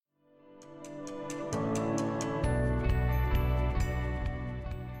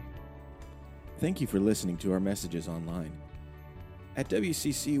Thank you for listening to our messages online. At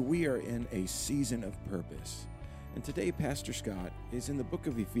WCC, we are in a season of purpose. And today, Pastor Scott is in the book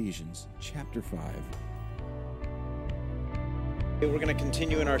of Ephesians, chapter 5. We're going to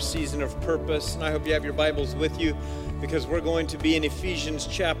continue in our season of purpose, and I hope you have your Bibles with you because we're going to be in Ephesians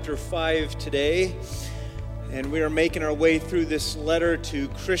chapter 5 today. And we are making our way through this letter to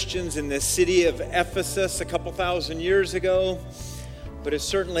Christians in the city of Ephesus a couple thousand years ago. But it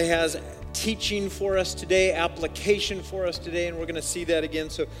certainly has teaching for us today, application for us today, and we're going to see that again.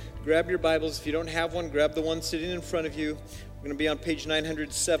 So grab your Bibles. If you don't have one, grab the one sitting in front of you. We're going to be on page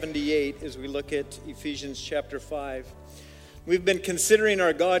 978 as we look at Ephesians chapter 5. We've been considering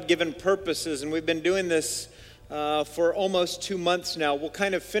our God-given purposes, and we've been doing this for almost 2 months now. We'll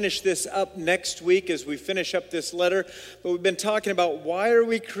kind of finish this up next week as we finish up this letter, but we've been talking about why are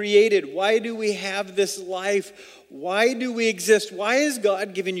we created? Why do we have this life? Why do we exist? Why is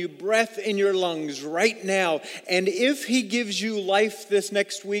God giving you breath in your lungs right now? And if He gives you life this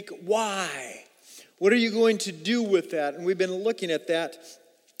next week, why? What are you going to do with that? And we've been looking at that,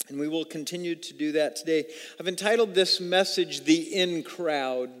 and we will continue to do that today. I've entitled this message, The In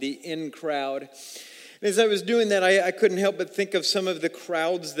Crowd, The In Crowd. And as I was doing that, I couldn't help but think of some of the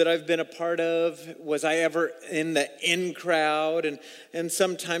crowds that I've been a part of. Was I ever in the in crowd? And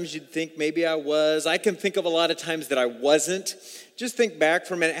sometimes you'd think maybe I was. I can think of a lot of times that I wasn't. Just think back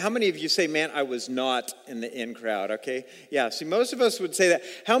for a minute. How many of you say, man, I was not in the in crowd, okay? Yeah, see, most of us would say that.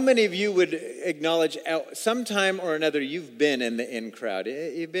 How many of you would acknowledge sometime or another you've been in the in crowd?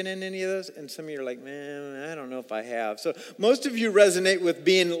 You've been in any of those? And some of you are like, man, I don't know if I have. So most of you resonate with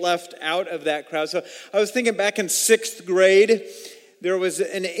being left out of that crowd. So I was thinking back in 6th grade, there was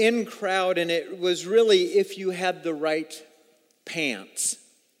an in crowd, and it was really if you had the right pants.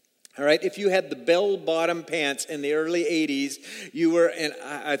 All right, if you had the bell-bottom pants in the early 80s, you were, and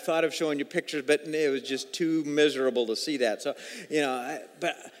I thought of showing you pictures, but it was just too miserable to see that. So,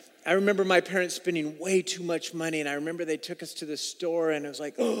 but I remember my parents spending way too much money, and I remember they took us to the store, and it was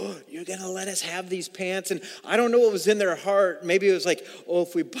like, oh, you're going to let us have these pants? And I don't know what was in their heart. Maybe it was like, oh,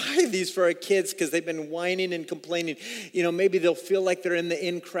 if we buy these for our kids because they've been whining and complaining, maybe they'll feel like they're in the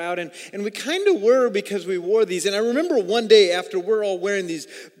in crowd. And we kind of were because we wore these. And I remember one day after we're all wearing these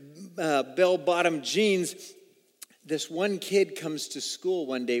bell-bottom jeans, this one kid comes to school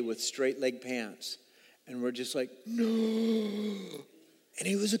one day with straight leg pants, and we're just like, no. And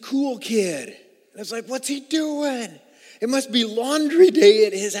he was a cool kid. And I was like, what's he doing? It must be laundry day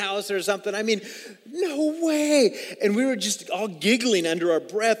at his house or something. I mean, no way. And we were just all giggling under our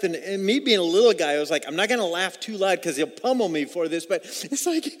breath. And me being a little guy, I was like, I'm not going to laugh too loud because he'll pummel me for this. But it's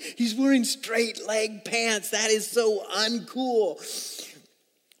like, he's wearing straight leg pants. That is so uncool.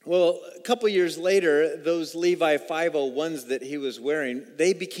 Well, a couple years later, those Levi 501s that he was wearing,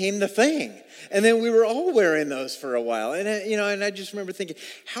 they became the thing. And then we were all wearing those for a while. And, and I just remember thinking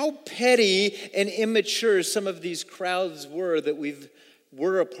how petty and immature some of these crowds were that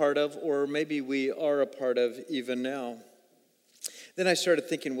we're a part of, or maybe we are a part of even now. Then I started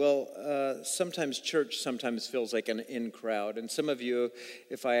thinking, sometimes church sometimes feels like an in crowd. And some of you,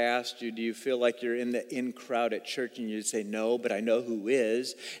 if I asked you, do you feel like you're in the in crowd at church? And you'd say, no, but I know who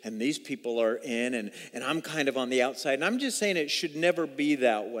is. And these people are in, and I'm kind of on the outside. And I'm just saying it should never be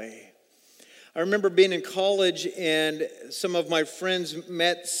that way. I remember being in college, and some of my friends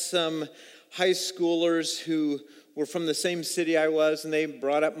met some high schoolers who were from the same city I was, and they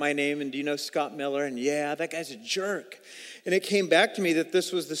brought up my name, and do you know Scott Miller? And yeah, that guy's a jerk. And it came back to me that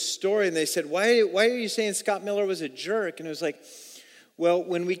this was the story, and they said, why are you saying Scott Miller was a jerk? And it was like, well,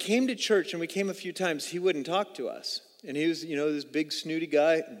 when we came to church, and we came a few times, he wouldn't talk to us. And he was, this big snooty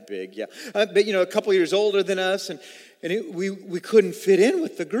guy, but a couple years older than us, and we couldn't fit in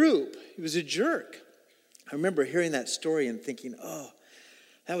with the group. He was a jerk. I remember hearing that story and thinking, oh,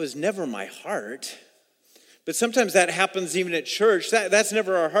 that was never my heart. But sometimes that happens even at church. That's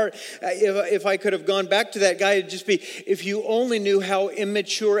never our heart. If I could have gone back to that guy, it'd just be, if you only knew how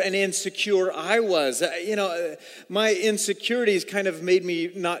immature and insecure I was. My insecurities kind of made me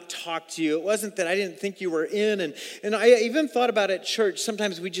not talk to you. It wasn't that I didn't think you were in. And I even thought about at church,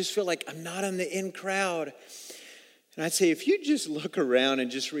 sometimes we just feel like I'm not in the in crowd. And I'd say, if you just look around and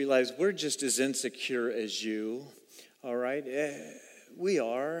just realize we're just as insecure as you, all right? We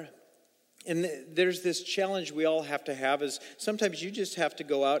are. And there's this challenge we all have to have is sometimes you just have to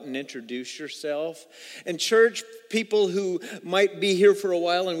go out and introduce yourself. And church people who might be here for a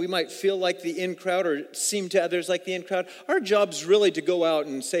while and we might feel like the in crowd or seem to others like the in crowd, our job's really to go out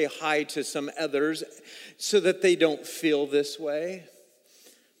and say hi to some others so that they don't feel this way.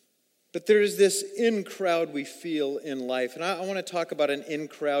 But there is this in crowd we feel in life. And I want to talk about an in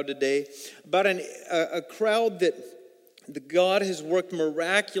crowd today, about a crowd that God has worked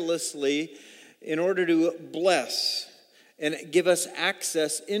miraculously in order to bless and give us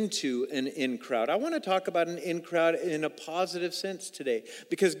access into an in crowd. I want to talk about an in crowd in a positive sense today,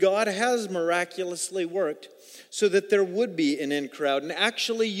 because God has miraculously worked so that there would be an in crowd. And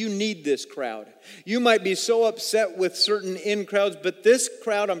actually, you need this crowd. You might be so upset with certain in crowds, but this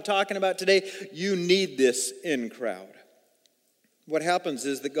crowd I'm talking about today, you need this in crowd. What happens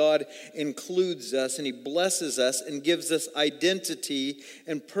is that God includes us and He blesses us and gives us identity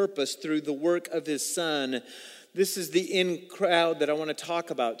and purpose through the work of His Son. This is the in crowd that I want to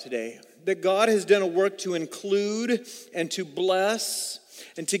talk about today. That God has done a work to include and to bless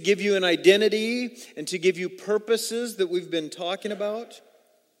and to give you an identity and to give you purposes that we've been talking about.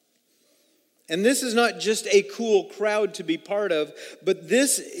 And this is not just a cool crowd to be part of, but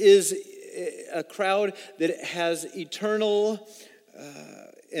this is a crowd that has eternal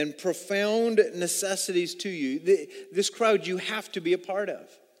and profound necessities to you. This crowd you have to be a part of.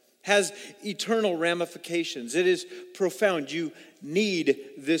 Has eternal ramifications. It is profound. You need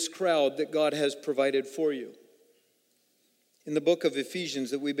this crowd that God has provided for you. In the book of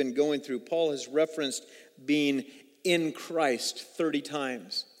Ephesians that we've been going through, Paul has referenced being in Christ 30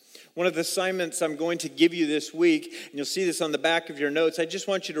 times. One of the assignments I'm going to give you this week, and you'll see this on the back of your notes, I just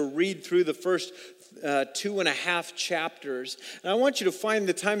want you to read through the first 2.5 chapters. And I want you to find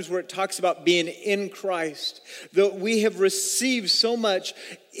the times where it talks about being in Christ. That we have received so much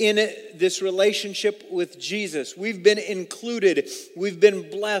in this relationship with Jesus. We've been included. We've been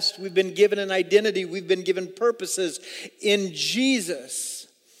blessed. We've been given an identity. We've been given purposes in Jesus.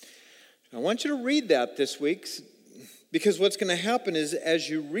 I want you to read that this week, because what's going to happen is as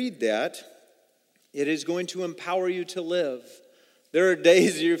you read that, it is going to empower you to live. There are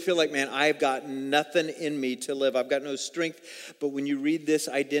days you feel like, man, I've got nothing in me to live. I've got no strength. But when you read this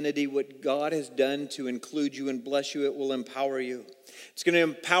identity, what God has done to include you and bless you, it will empower you. It's going to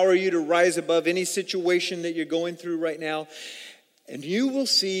empower you to rise above any situation that you're going through right now. And you will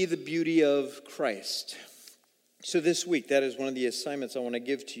see the beauty of Christ. So this week, that is one of the assignments I want to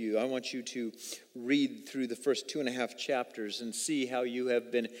give to you. I want you to read through the first 2.5 chapters and see how you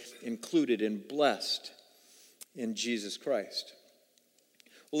have been included and blessed in Jesus Christ.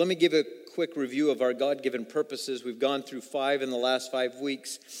 Well, let me give a quick review of our God-given purposes. We've gone through 5 in the last 5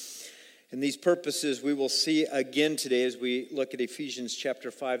 weeks. And these purposes we will see again today as we look at Ephesians chapter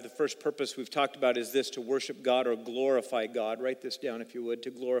 5. The first purpose we've talked about is this: to worship God or glorify God. Write this down if you would: to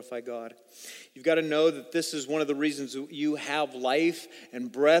glorify God. You've got to know that this is one of the reasons you have life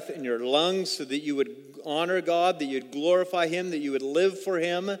and breath in your lungs, so that you would honor God, that you'd glorify Him, that you would live for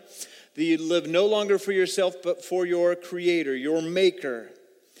Him, that you'd live no longer for yourself but for your Creator, your Maker.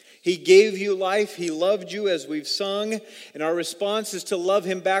 He gave you life. He loved you, as we've sung. And our response is to love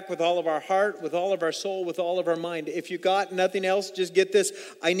Him back with all of our heart, with all of our soul, with all of our mind. If you got nothing else, just get this: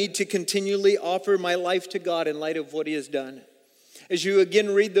 I need to continually offer my life to God in light of what He has done. As you again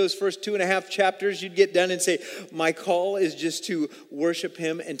read those first 2.5 chapters, you'd get done and say, my call is just to worship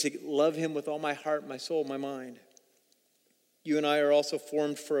Him and to love Him with all my heart, my soul, my mind. You and I are also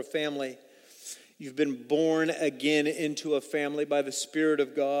formed for a family. You've been born again into a family by the Spirit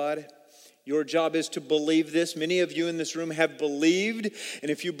of God. Your job is to believe this. Many of you in this room have believed.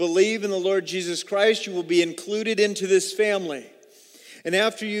 And if you believe in the Lord Jesus Christ, you will be included into this family. And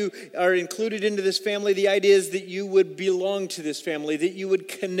after you are included into this family, the idea is that you would belong to this family, that you would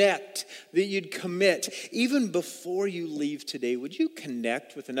connect, that you'd commit. Even before you leave today, would you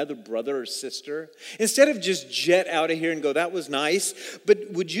connect with another brother or sister? Instead of just jet out of here and go, that was nice, but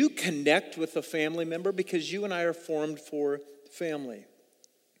would you connect with a family member? Because you and I are formed for family.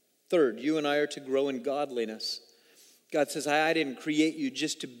 Third, you and I are to grow in godliness. God says, I didn't create you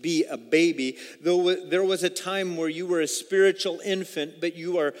just to be a baby. Though there was a time where you were a spiritual infant, but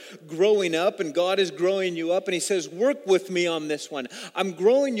you are growing up, and God is growing you up. And He says, work with me on this one. I'm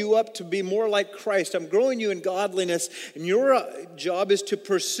growing you up to be more like Christ. I'm growing you in godliness. And your job is to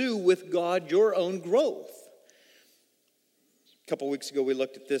pursue with God your own growth. A couple weeks ago, we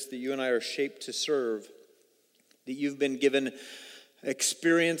looked at this, that you and I are shaped to serve. That you've been given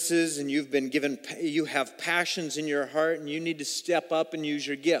experiences, and you have passions in your heart, and you need to step up and use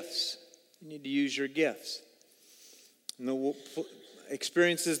your gifts. You need to use your gifts. And the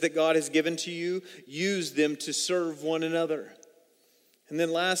experiences that God has given to you, use them to serve one another. And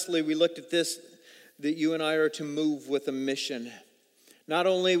then lastly, we looked at this, that you and I are to move with a mission. Not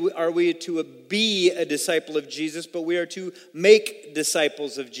only are we to be a disciple of Jesus, but we are to make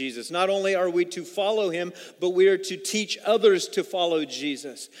disciples of Jesus. Not only are we to follow him, but we are to teach others to follow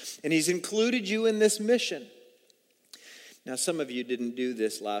Jesus. And he's included you in this mission. Now, some of you didn't do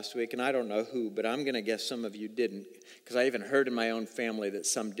this last week, and I don't know who, but I'm going to guess some of you didn't, because I even heard in my own family that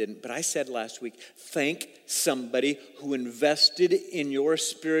some didn't. But I said last week, thank somebody who invested in your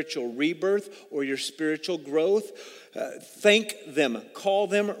spiritual rebirth or your spiritual growth. Thank them, call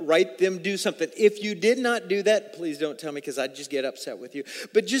them, write them, do something. If you did not do that, please don't tell me, because I'd just get upset with you.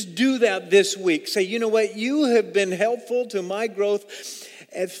 But just do that this week. Say, you know what, you have been helpful to my growth.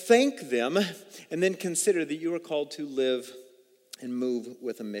 And thank them, and then consider that you are called to live and move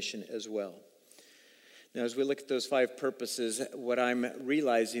with a mission as well. Now, as we look at those 5 purposes, what I'm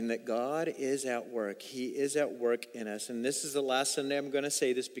realizing that God is at work. He is at work in us. And this is the last Sunday I'm going to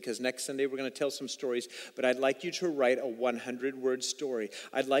say this, because next Sunday we're going to tell some stories. But I'd like you to write a 100-word story.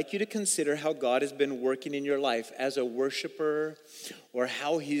 I'd like you to consider how God has been working in your life as a worshiper, or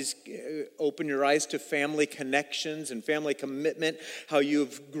how he's opened your eyes to family connections and family commitment, how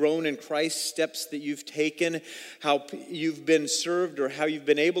you've grown in Christ, steps that you've taken, how you've been served or how you've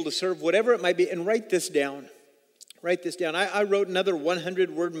been able to serve, whatever it might be, and write this down. Write this down. I wrote another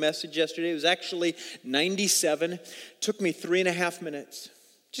 100-word message yesterday. It was actually 97. Took me 3.5 minutes.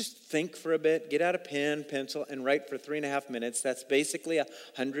 Just think for a bit, get out a pen, pencil, and write for 3.5 minutes. That's basically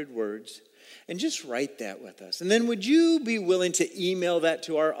 100 words. And just write that with us. And then would you be willing to email that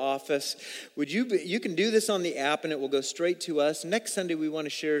to our office? You can do this on the app and it will go straight to us. Next Sunday we want to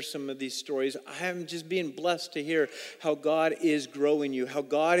share some of these stories. I'm just being blessed to hear how God is growing you, how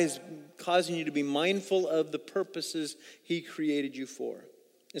God is causing you to be mindful of the purposes he created you for.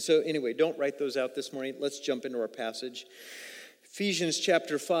 And so anyway, don't write those out this morning. Let's jump into our passage. Ephesians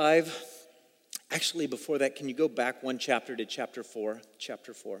chapter 5. Actually, before that, can you go back one chapter to chapter 4?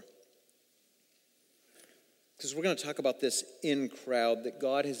 Chapter 4. Because we're going to talk about this in crowd, that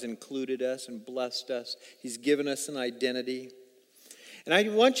God has included us and blessed us. He's given us an identity. And I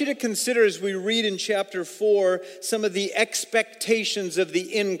want you to consider, as we read in chapter 4, some of the expectations of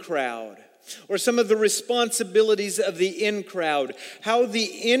the in crowd, or some of the responsibilities of the in crowd, how the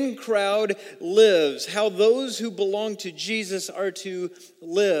in crowd lives, how those who belong to Jesus are to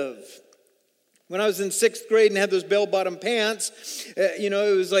live. When I was in 6th grade and had those bell-bottom pants, it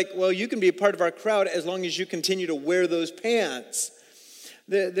was like, well, you can be a part of our crowd as long as you continue to wear those pants.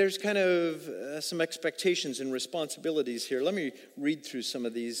 There's kind of some expectations and responsibilities here. Let me read through some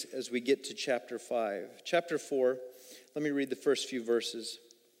of these as we get to chapter 5. Chapter 4, let me read the first few verses.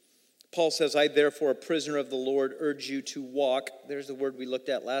 Paul says, I therefore, a prisoner of the Lord, urge you to walk, there's the word we looked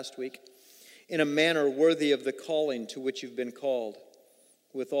at last week, in a manner worthy of the calling to which you've been called,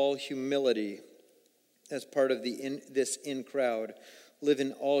 with all humility. As part of this in crowd, live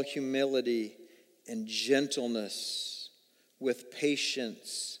in all humility and gentleness, with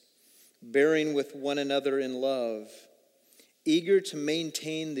patience, bearing with one another in love, eager to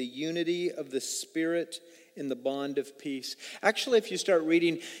maintain the unity of the Spirit in the bond of peace. Actually, if you start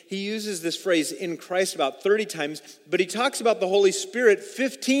reading, he uses this phrase in Christ about 30 times, but he talks about the Holy Spirit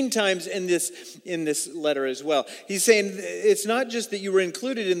 15 times in this letter as well. He's saying it's not just that you were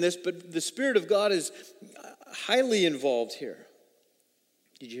included in this, but the Spirit of God is highly involved here.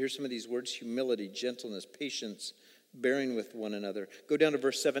 Did you hear some of these words? Humility, gentleness, patience, bearing with one another. Go down to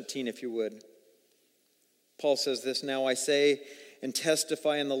verse 17 if you would. Paul says this, now I say and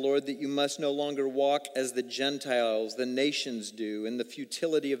testify in the Lord that you must no longer walk as the Gentiles, the nations do, in the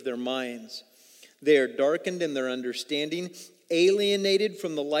futility of their minds. They are darkened in their understanding, alienated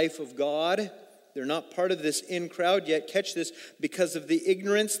from the life of God. They're not part of this in crowd yet. Catch this, because of the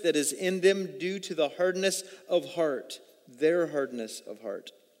ignorance that is in them due to the hardness of heart, their hardness of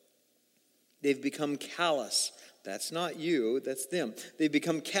heart. They've become callous. That's not you, that's them. They've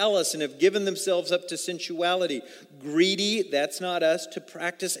become callous and have given themselves up to sensuality. Greedy, that's not us. To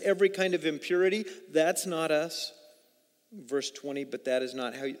practice every kind of impurity, that's not us. Verse 20, but that is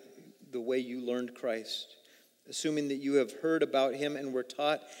not the way you learned Christ. Assuming that you have heard about him and were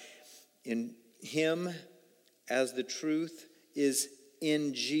taught in him as the truth is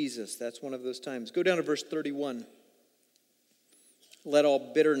in Jesus. That's one of those times. Go down to verse 31. Let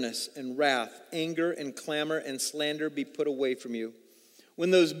all bitterness and wrath, anger and clamor and slander be put away from you.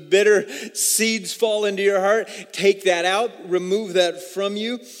 When those bitter seeds fall into your heart, take that out, remove that from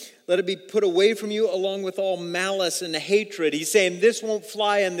you. Let it be put away from you along with all malice and hatred. He's saying this won't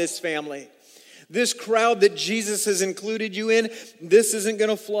fly in this family. This crowd that Jesus has included you in, this isn't going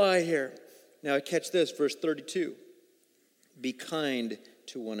to fly here. Now catch this, verse 32. Be kind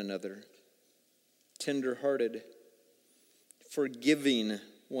to one another, tender-hearted, forgiving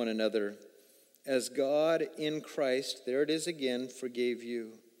one another, as God in Christ, there it is again, forgave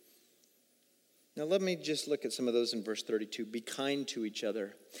you. Now let me just look at some of those in verse 32. Be kind to each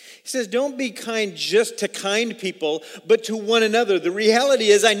other. He says, don't be kind just to kind people, but to one another. The reality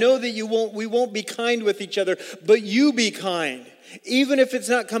is, I know that we won't be kind with each other, but you be kind. Even if it's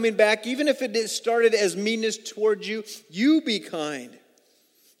not coming back, even if it started as meanness towards you, you be kind.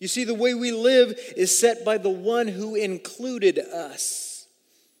 You see, the way we live is set by the one who included us.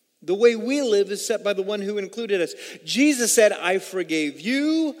 The way we live is set by the one who included us. Jesus said, I forgave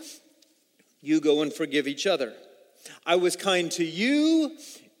you. You go and forgive each other. I was kind to you.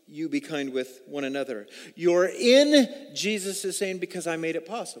 You be kind with one another. You're in, Jesus is saying, because I made it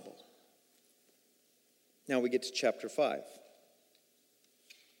possible. Now we get to chapter 5.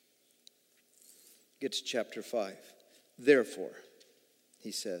 Get to chapter 5. Therefore,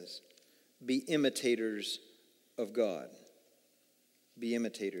 he says, be imitators of God. Be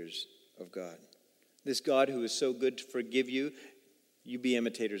imitators of God. This God who is so good to forgive you, you be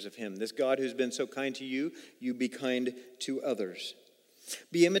imitators of him. This God who's been so kind to you, you be kind to others.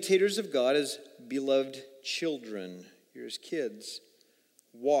 Be imitators of God as beloved children. You're his kids.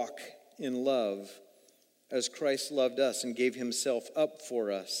 Walk in love as Christ loved us and gave himself up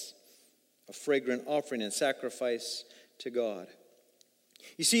for us, a fragrant offering and sacrifice to God.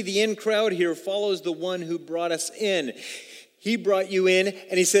 You see, the in crowd here follows the one who brought us in. He brought you in,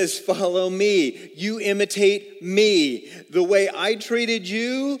 and he says, follow me. You imitate me. The way I treated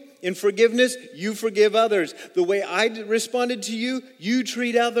you in forgiveness, you forgive others. The way I responded to you, you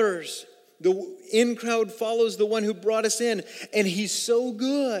treat others. The in crowd follows the one who brought us in, and he's so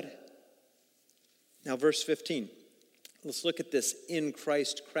good. Now, verse 15. Let's look at this in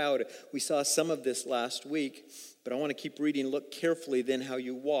Christ crowd. We saw some of this last week, but I want to keep reading. Look carefully then how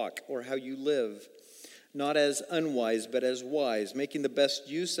you walk or how you live. Not as unwise, but as wise, making the best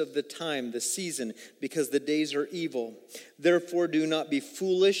use of the time, the season, because the days are evil. Therefore, do not be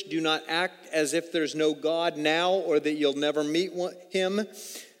foolish. Do not act as if there's no God now or that you'll never meet him.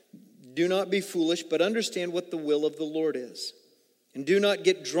 Do not be foolish, but understand what the will of the Lord is. And do not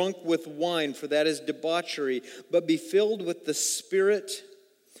get drunk with wine, for that is debauchery, but be filled with the Spirit.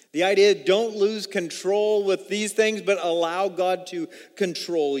 The idea, don't lose control with these things, but allow God to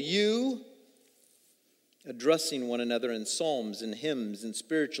control you. Addressing one another in psalms and hymns and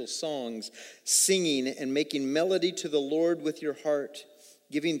spiritual songs, singing and making melody to the Lord with your heart,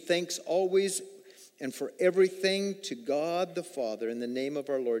 giving thanks always and for everything to God the Father in the name of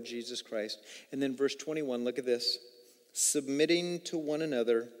our Lord Jesus Christ. And then verse 21, look at this. Submitting to one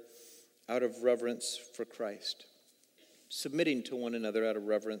another out of reverence for Christ. Submitting to one another out of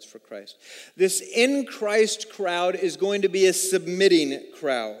reverence for Christ. This in Christ crowd is going to be a submitting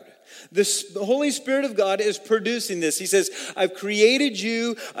crowd. The Holy Spirit of God is producing this. He says, I've created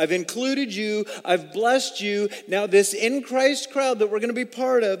you, I've included you, I've blessed you. Now this in Christ crowd that we're going to be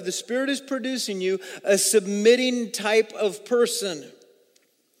part of, the Spirit is producing you a submitting type of person.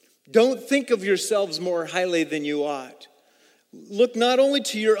 Don't think of yourselves more highly than you ought. Look not only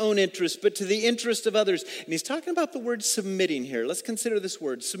to your own interest, but to the interest of others. And he's talking about the word submitting here. Let's consider this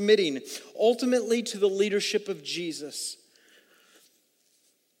word, submitting ultimately to the leadership of Jesus.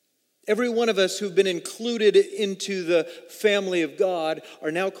 Every one of us who've been included into the family of God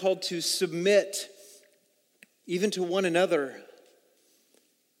are now called to submit even to one another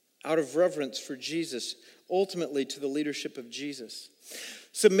out of reverence for Jesus, ultimately to the leadership of Jesus.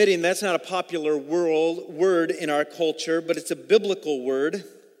 Submitting, that's not a popular word in our culture, but it's a biblical word.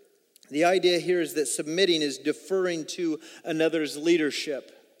 The idea here is that submitting is deferring to another's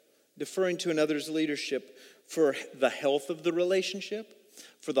leadership. Deferring to another's leadership for the health of the relationship,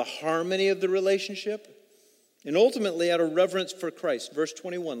 for the harmony of the relationship, and ultimately out of reverence for Christ. Verse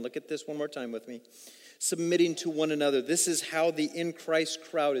 21, look at this one more time with me. Submitting to one another. This is how the in Christ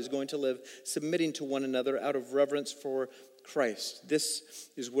crowd is going to live, submitting to one another out of reverence for Christ. This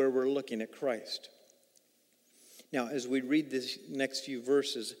is where we're looking at Christ. Now, as we read these next few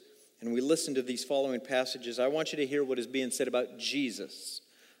verses and we listen to these following passages, I want you to hear what is being said about Jesus.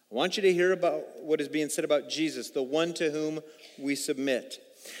 I want you to hear about what is being said about Jesus, the one to whom we submit.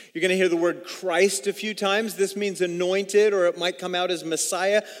 You're going to hear the word Christ a few times. This means anointed, or it might come out as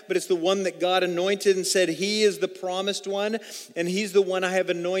Messiah, but it's the one that God anointed and said, he is the promised one, and he's the one I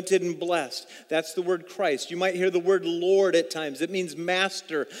have anointed and blessed. That's the word Christ. You might hear the word Lord at times. It means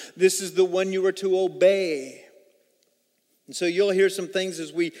master. This is the one you are to obey. And so you'll hear some things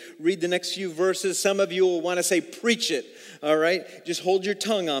as we read the next few verses. Some of you will want to say, preach it. All right? Just hold your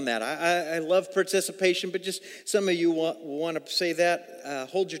tongue on that. I love participation, but just some of you want to say that.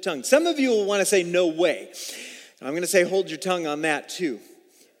 Hold your tongue. Some of you will want to say, no way. I'm going to say hold your tongue on that too.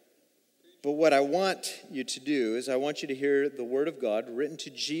 But what I want you to do is I want you to hear the word of God written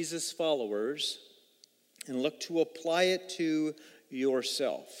to Jesus' followers and look to apply it to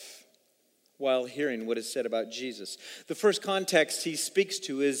yourself while hearing what is said about Jesus. The first context he speaks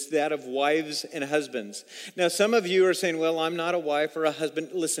to is that of wives and husbands. Now, some of you are saying, well, I'm not a wife or a husband.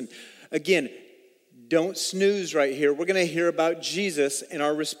 Listen, again, don't snooze right here. We're going to hear about Jesus and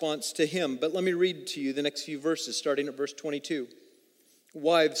our response to him. But let me read to you the next few verses, starting at verse 22.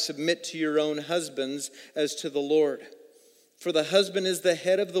 Wives, submit to your own husbands as to the Lord. For the husband is the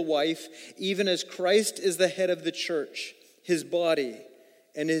head of the wife, even as Christ is the head of the church, his body,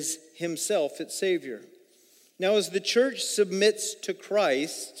 and is himself its Savior. Now, as the church submits to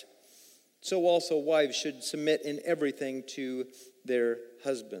Christ, so also wives should submit in everything to their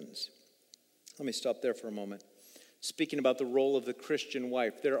husbands. Let me stop there for a moment. Speaking about the role of the Christian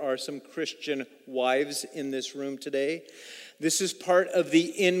wife, there are some Christian wives in this room today. This is part of the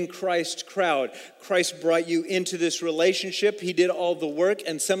in Christ crowd. Christ brought you into this relationship. He did all the work,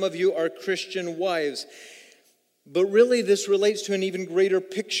 and some of you are Christian wives. But really, this relates to an even greater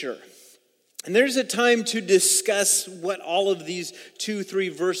picture. And there's a time to discuss what all of these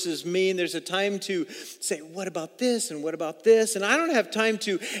 2-3 verses mean. There's a time to say, what about this and what about this? And I don't have time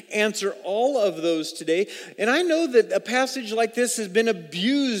to answer all of those today. And I know that a passage like this has been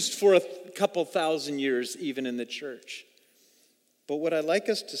abused for a couple thousand years, even in the church. But what I'd like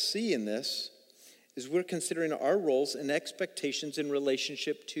us to see in this is we're considering our roles and expectations in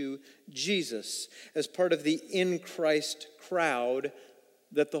relationship to Jesus as part of the in Christ crowd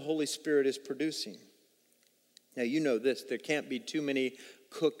that the Holy Spirit is producing. Now, you know this, there can't be too many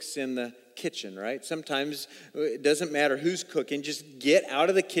cooks in the kitchen, right? Sometimes it doesn't matter who's cooking, just get out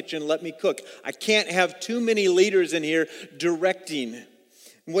of the kitchen, let me cook. I can't have too many leaders in here directing.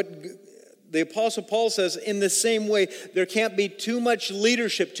 What the Apostle Paul says, in the same way, there can't be too much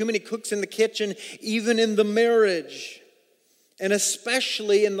leadership, too many cooks in the kitchen, even in the marriage, and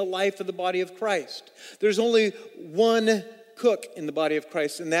especially in the life of the body of Christ. There's only one cook in the body of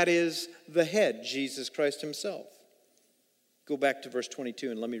Christ, and that is the head, Jesus Christ himself. Go back to verse 22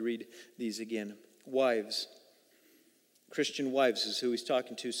 and let me read these again. Wives, Christian wives is who he's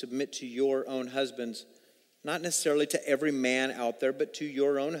talking to. Submit to your own husbands, not necessarily to every man out there, but to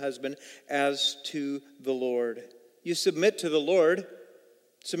your own husband as to the Lord. You submit to the Lord,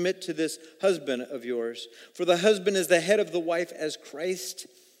 submit to this husband of yours. For the husband is the head of the wife as Christ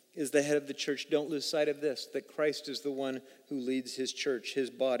is the head of the church. Don't lose sight of this, that Christ is the one who leads his church, his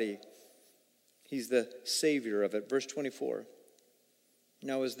body. He's the Savior of it. Verse 24.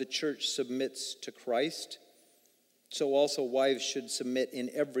 Now as the church submits to Christ, so also wives should submit in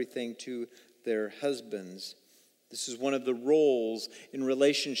everything to their husbands. This is one of the roles in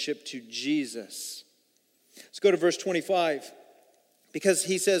relationship to Jesus. Let's go to verse 25. Because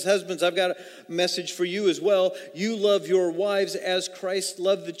he says, husbands, I've got a message for you as well. You love your wives as Christ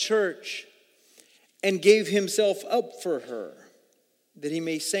loved the church and gave himself up for her, that he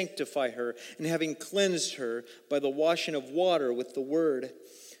may sanctify her, and having cleansed her by the washing of water with the word,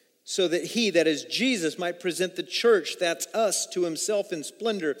 so that he, that is Jesus, might present the church, that's us, to himself in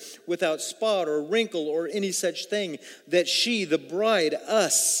splendor, without spot or wrinkle or any such thing, that she, the bride,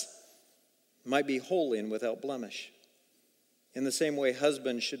 us, might be holy and without blemish. In the same way,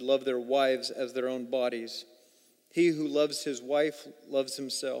 husbands should love their wives as their own bodies. He who loves his wife loves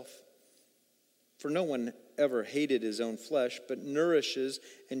himself. For no one ever hated his own flesh, but nourishes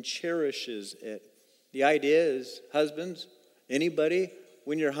and cherishes it. The idea is, husbands, anybody,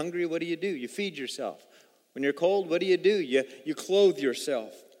 when you're hungry, what do? You feed yourself. When you're cold, what do? You clothe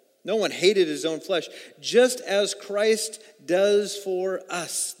yourself. No one hated his own flesh, just as Christ does for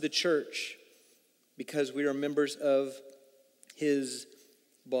us, the church, because we are members of his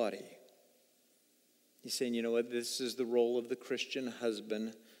body. He's saying, you know what, this is the role of the Christian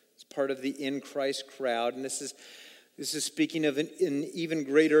husband. It's part of the in Christ crowd, and this is speaking of an even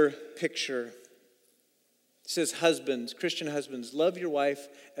greater picture. It says, husbands, Christian husbands, love your wife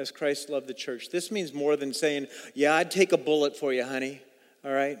as Christ loved the church. This means more than saying, yeah, I'd take a bullet for you, honey.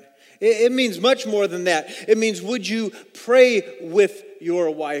 All right? It means much more than that. It means, would you pray with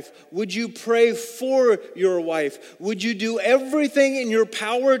your wife? Would you pray for your wife? Would you do everything in your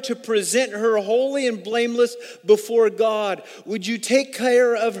power to present her holy and blameless before God? Would you take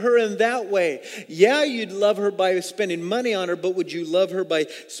care of her in that way? Yeah, you'd love her by spending money on her, but would you love her by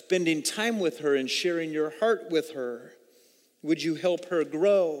spending time with her and sharing your heart with her? Would you help her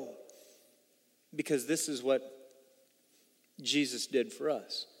grow? Because this is what Jesus did for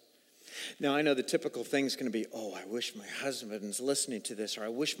us. Now, I know the typical thing's going to be, oh, I wish my husband's listening to this, or I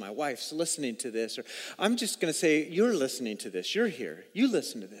wish my wife's listening to this, or I'm just going to say, you're listening to this. You're here. You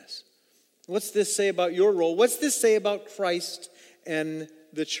listen to this. What's this say about your role? What's this say about Christ and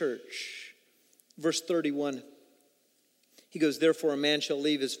the church? Verse 31. He goes, therefore a man shall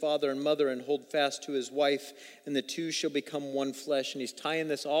leave his father and mother and hold fast to his wife, and the two shall become one flesh. And he's tying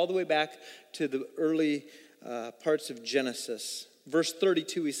this all the way back to the early parts of Genesis. Verse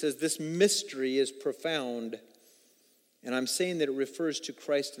 32, he says, this mystery is profound. And I'm saying that it refers to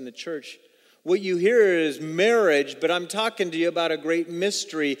Christ and the church. What you hear is marriage, but I'm talking to you about a great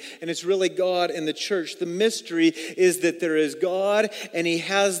mystery, and it's really God and the church. The mystery is that there is God, and he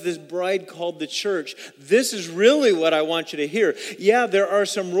has this bride called the church. This is really what I want you to hear. Yeah, there are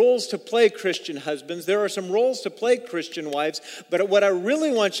some roles to play, Christian husbands. There are some roles to play, Christian wives. But what I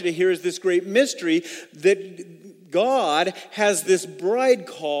really want you to hear is this great mystery that God has this bride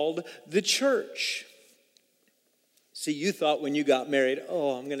called the church. See, you thought when you got married,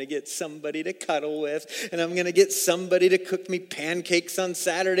 oh, I'm going to get somebody to cuddle with, and I'm going to get somebody to cook me pancakes on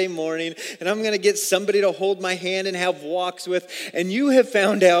Saturday morning, and I'm going to get somebody to hold my hand and have walks with. And you have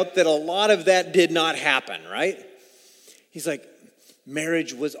found out that a lot of that did not happen, right? He's like,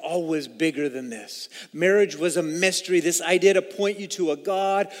 marriage was always bigger than this. Marriage was a mystery. This idea to point you to a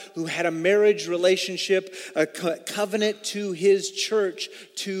God who had a marriage relationship, a covenant to his church,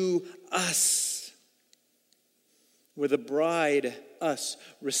 to us. Where the bride, us,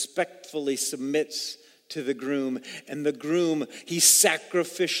 respectfully submits to the groom. And the groom, he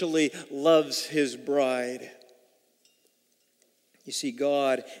sacrificially loves his bride. You see,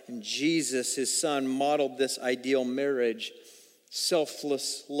 God and Jesus, his son, modeled this ideal marriage.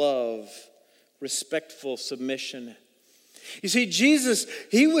 Selfless love, respectful submission. You see, Jesus,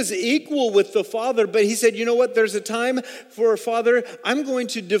 he was equal with the Father, but he said, you know what, there's a time for Father, I'm going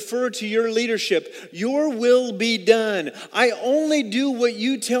to defer to your leadership. Your will be done. I only do what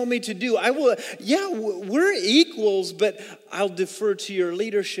you tell me to do. We're equals, but I'll defer to your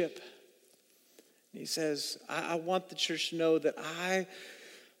leadership. He says, I want the church to know that I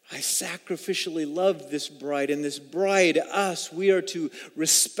sacrificially love this bride, and this bride, us, we are to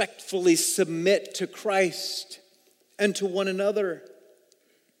respectfully submit to Christ and to one another.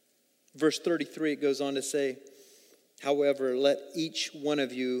 Verse 33, it goes on to say, however, let each one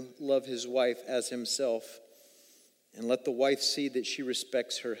of you love his wife as himself, and let the wife see that she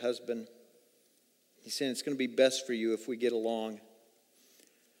respects her husband. He's saying it's going to be best for you if we get along.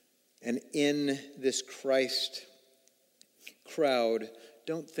 And in this Christ crowd,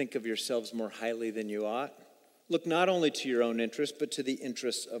 don't think of yourselves more highly than you ought. Look not only to your own interest, but to the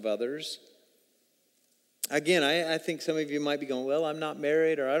interests of others. Again, I think some of you might be going, well, I'm not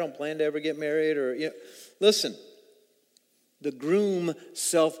married, or I don't plan to ever get married, or, listen. The groom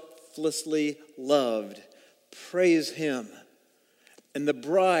selflessly loved. Praise him. And the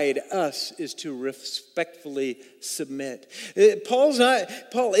bride, us, is to respectfully submit.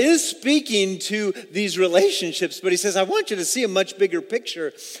 Paul is speaking to these relationships, but he says, I want you to see a much bigger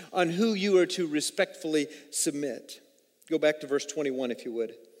picture on who you are to respectfully submit. Go back to verse 21, if you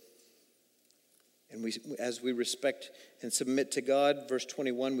would. And as we respect and submit to God, verse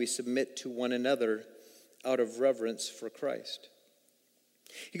 21, we submit to one another out of reverence for Christ.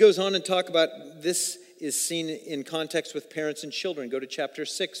 He goes on and talk about this is seen in context with parents and children. Go to chapter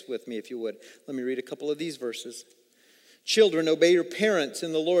 6 with me, if you would. Let me read a couple of these verses. Children, obey your parents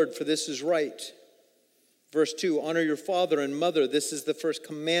in the Lord, for this is right. Verse 2, honor your father and mother. This is the first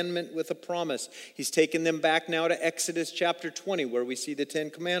commandment with a promise. He's taken them back now to Exodus chapter 20, where we see the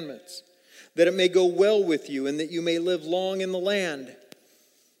 10 commandments. That it may go well with you and that you may live long in the land.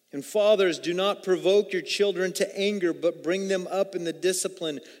 And fathers, do not provoke your children to anger, but bring them up in the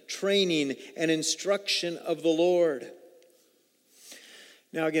discipline, training, and instruction of the Lord.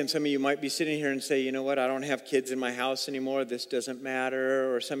 Now again, some of you might be sitting here and say, you know what, I don't have kids in my house anymore, this doesn't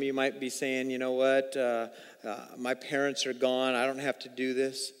matter. Or some of you might be saying, you know what, my parents are gone, I don't have to do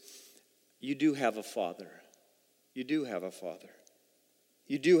this. You do have a father. You do have a father.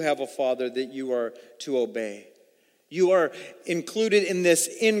 You do have a father that you are to obey. You are included in this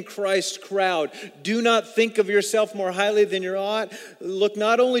in Christ crowd. Do not think of yourself more highly than you ought. Look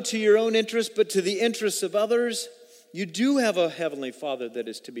not only to your own interests, but to the interests of others. You do have a heavenly Father that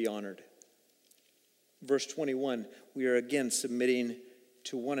is to be honored. Verse 21, we are again submitting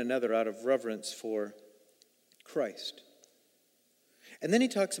to one another out of reverence for Christ. And then he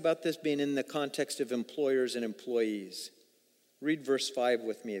talks about this being in the context of employers and employees. Read verse 5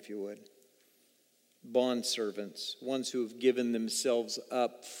 with me, if you would. Bondservants, ones who have given themselves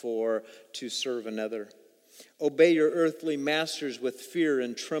up to serve another. Obey your earthly masters with fear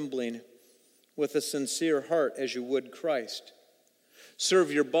and trembling, with a sincere heart as you would Christ.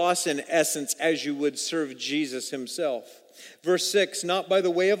 Serve your boss in essence as you would serve Jesus himself. Verse 6, not by the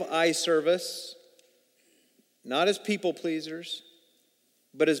way of eye service, not as people pleasers,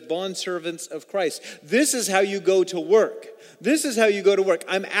 but as bondservants of Christ. This is how you go to work. This is how you go to work.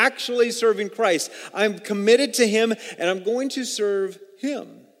 I'm actually serving Christ. I'm committed to him, and I'm going to serve him,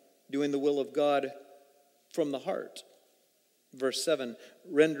 doing the will of God from the heart. Verse 7,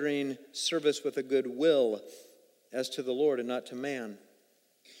 rendering service with a good will as to the Lord and not to man,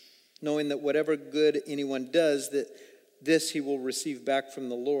 knowing that whatever good anyone does, that this he will receive back from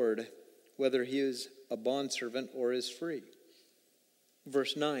the Lord, whether he is a bondservant or is free.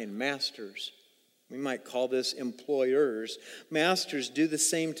 Verse 9, masters. We might call this employers. Masters, do the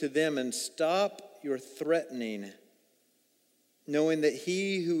same to them and stop your threatening, knowing that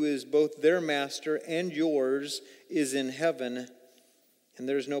he who is both their master and yours is in heaven, and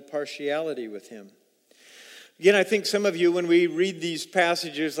there's no partiality with him. Again, I think some of you, when we read these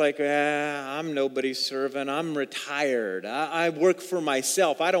passages like, I'm nobody's servant, I'm retired, I work for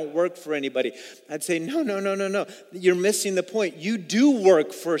myself, I don't work for anybody. I'd say, no. You're missing the point. You do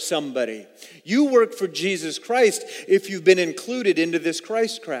work for somebody. You work for Jesus Christ if you've been included into this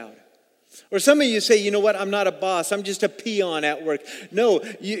Christ crowd. Or some of you say, you know what, I'm not a boss, I'm just a peon at work. No,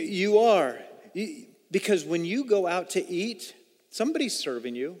 you are. Because when you go out to eat, somebody's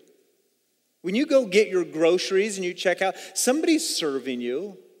serving you. When you go get your groceries and you check out, somebody's serving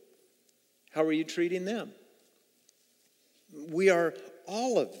you. How are you treating them? We are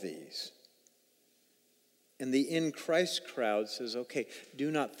all of these. And the in Christ crowd says, okay, do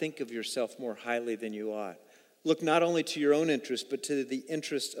not think of yourself more highly than you ought. Look not only to your own interest, but to the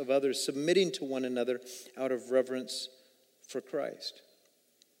interest of others, submitting to one another out of reverence for Christ.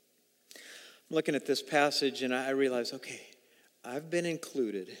 I'm looking at this passage and I realize, okay, I've been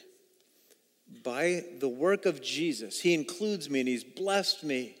included by the work of Jesus. He includes me and he's blessed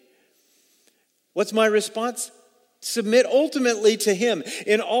me. What's my response? Submit ultimately to him.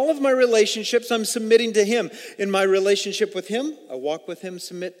 In all of my relationships, I'm submitting to him. In my relationship with him, I walk with him,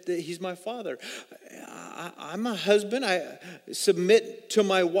 submit that he's my father. I'm a husband. I submit to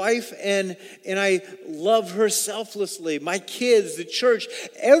my wife and I love her selflessly. My kids, the church,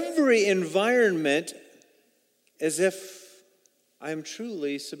 every environment as if I'm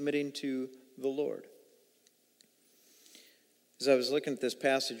truly submitting to the Lord. As I was looking at this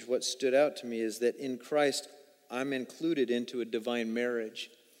passage, what stood out to me is that in Christ, I'm included into a divine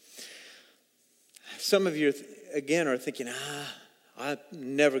marriage. Some of you, again, are thinking, I'm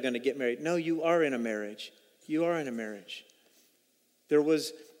never going to get married. No, you are in a marriage. You are in a marriage. There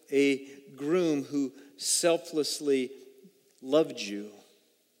was a groom who selflessly loved you.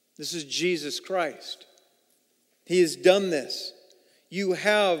 This is Jesus Christ. He has done this. You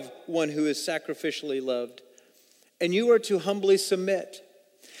have one who is sacrificially loved, and you are to humbly submit.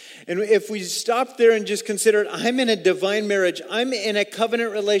 And if we stop there and just consider, I'm in a divine marriage, I'm in a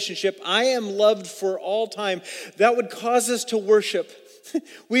covenant relationship, I am loved for all time, that would cause us to worship.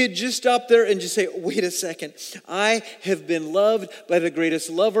 We had just stopped there and just say, wait a second, I have been loved by the greatest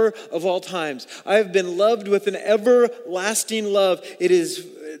lover of all times. I have been loved with an everlasting love. It is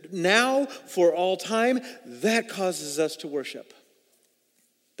now for all time. That causes us to worship.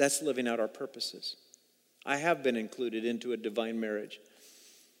 That's living out our purposes. I have been included into a divine marriage.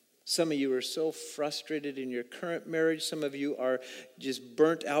 Some of you are so frustrated in your current marriage. Some of you are just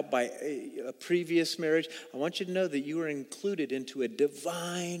burnt out by a previous marriage. I want you to know that you are included into a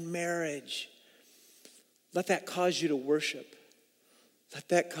divine marriage. Let that cause you to worship. Let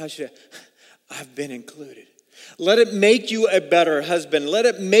that cause you to, I've been included. Let it make you a better husband. Let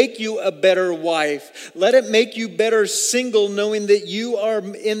it make you a better wife. Let it make you better single, knowing that you are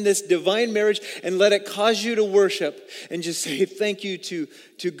in this divine marriage, and let it cause you to worship and just say thank you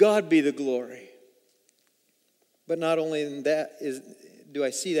to God be the glory. But not only in that do I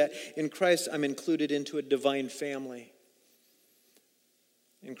see that. In Christ, I'm included into a divine family.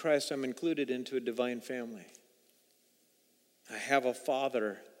 In Christ, I'm included into a divine family. I have a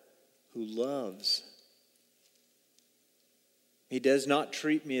Father who loves. He does not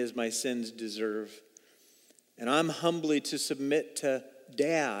treat me as my sins deserve. And I'm humbly to submit to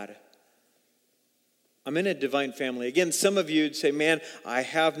Dad. I'm in a divine family. Again, some of you would say, man, I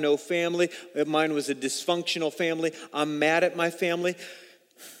have no family. Mine was a dysfunctional family. I'm mad at my family.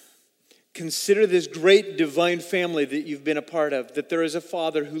 Consider this great divine family that you've been a part of, that there is a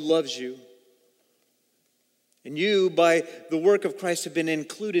Father who loves you. And you, by the work of Christ, have been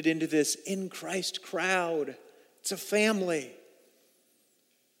included into this in Christ crowd. It's a family.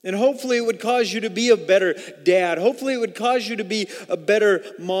 And hopefully it would cause you to be a better dad. Hopefully it would cause you to be a better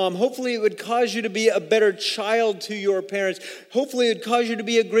mom. Hopefully it would cause you to be a better child to your parents. Hopefully it would cause you to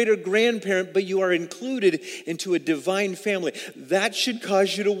be a greater grandparent, but you are included into a divine family. That should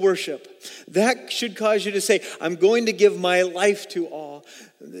cause you to worship. That should cause you to say, I'm going to give my life to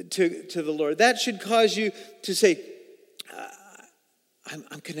the Lord. That should cause you to say,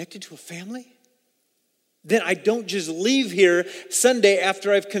 I'm connected to a family? Then I don't just leave here Sunday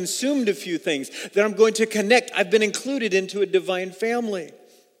after I've consumed a few things. That I'm going to connect. I've been included into a divine family.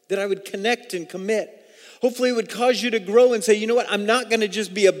 That I would connect and commit. Hopefully it would cause you to grow and say, you know what, I'm not going to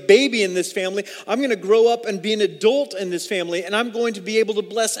just be a baby in this family. I'm going to grow up and be an adult in this family. And I'm going to be able to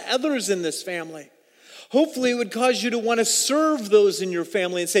bless others in this family. Hopefully it would cause you to want to serve those in your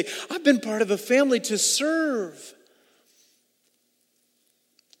family and say, I've been part of a family to serve.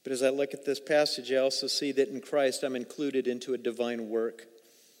 But as I look at this passage, I also see that in Christ I'm included into a divine work.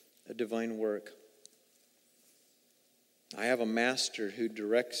 A divine work. I have a master who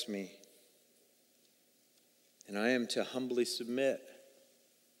directs me. And I am to humbly submit.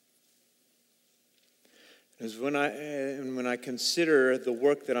 Because when I consider the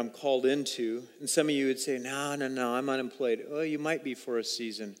work that I'm called into, and some of you would say, no, I'm unemployed. Well, you might be for a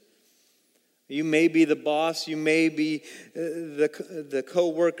season. You may be the boss, you may be the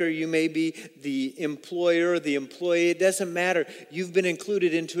co-worker, you may be the employer, the employee. It doesn't matter. You've been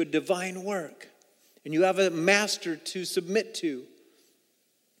included into a divine work. And you have a master to submit to.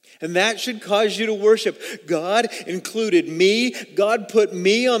 And that should cause you to worship. God included me. God put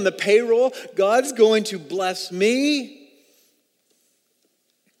me on the payroll. God's going to bless me.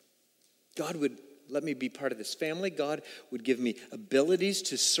 God would let me be part of this family. God would give me abilities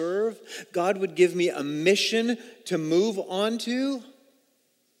to serve. God would give me a mission to move on to.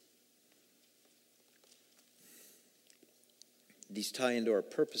 These tie into our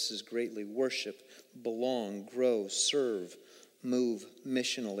purposes greatly. Worship, belong, grow, serve, move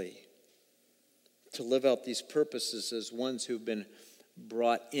missionally. To live out these purposes as ones who've been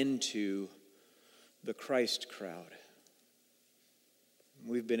brought into the Christ crowd.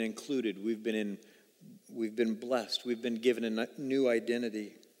 We've been included. We've been blessed. We've been given a new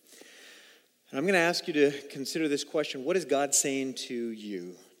identity. And I'm going to ask you to consider this question. What is God saying to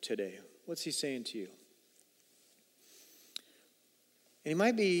you today? What's he saying to you? And he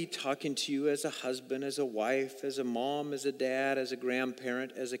might be talking to you as a husband, as a wife, as a mom, as a dad, as a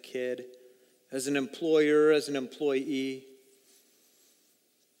grandparent, as a kid, as an employer, as an employee.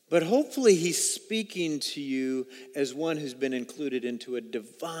 But hopefully he's speaking to you as one who's been included into a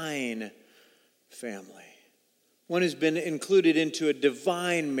divine family. One who's been included into a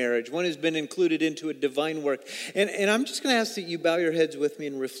divine marriage. One who's been included into a divine work. And I'm just going to ask that you bow your heads with me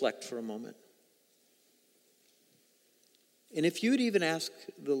and reflect for a moment. And if you'd even ask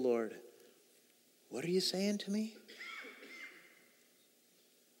the Lord, what are you saying to me?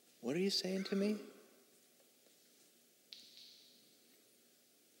 What are you saying to me?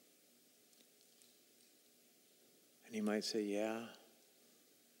 And he might say, yeah.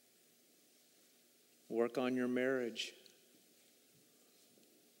 Work on your marriage.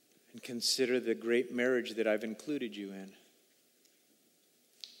 And consider the great marriage that I've included you in.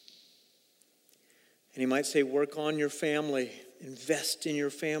 And he might say, work on your family. Invest in your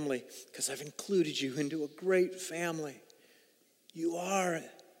family. Because I've included you into a great family. You are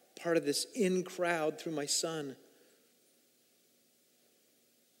part of this in crowd through my son.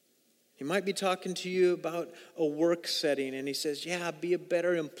 He might be talking to you about a work setting, and he says, yeah, be a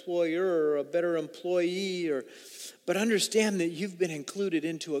better employer or a better employee, but understand that you've been included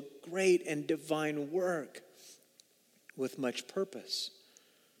into a great and divine work with much purpose.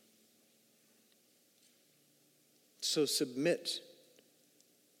 So submit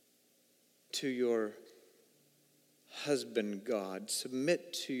to your husband God.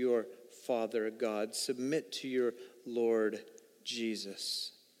 Submit to your Father God. Submit to your Lord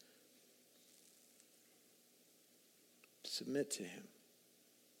Jesus. Submit to him.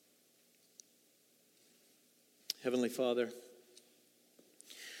 Heavenly Father,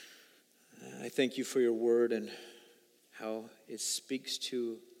 I thank you for your word and how it speaks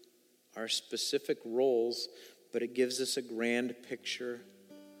to our specific roles, but it gives us a grand picture.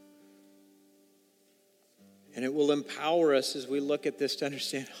 And it will empower us as we look at this to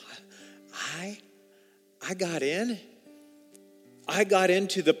understand, I got in. I got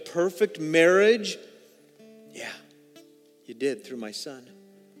into the perfect marriage. Yeah, you did through my son.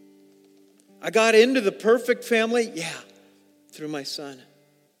 I got into the perfect family. Yeah, through my son.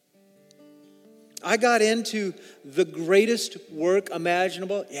 I got into the greatest work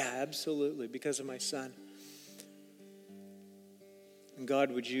imaginable. Yeah, absolutely, because of my son. And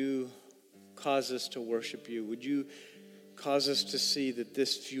God, would you cause us to worship you? Would you cause us to see that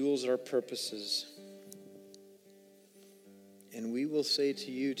this fuels our purposes? And we will say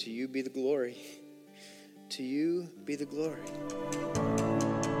to you be the glory. To you be the glory.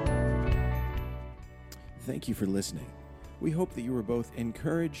 Thank you for listening. We hope that you were both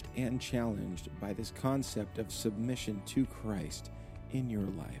encouraged and challenged by this concept of submission to Christ in your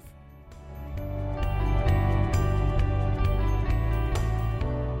life.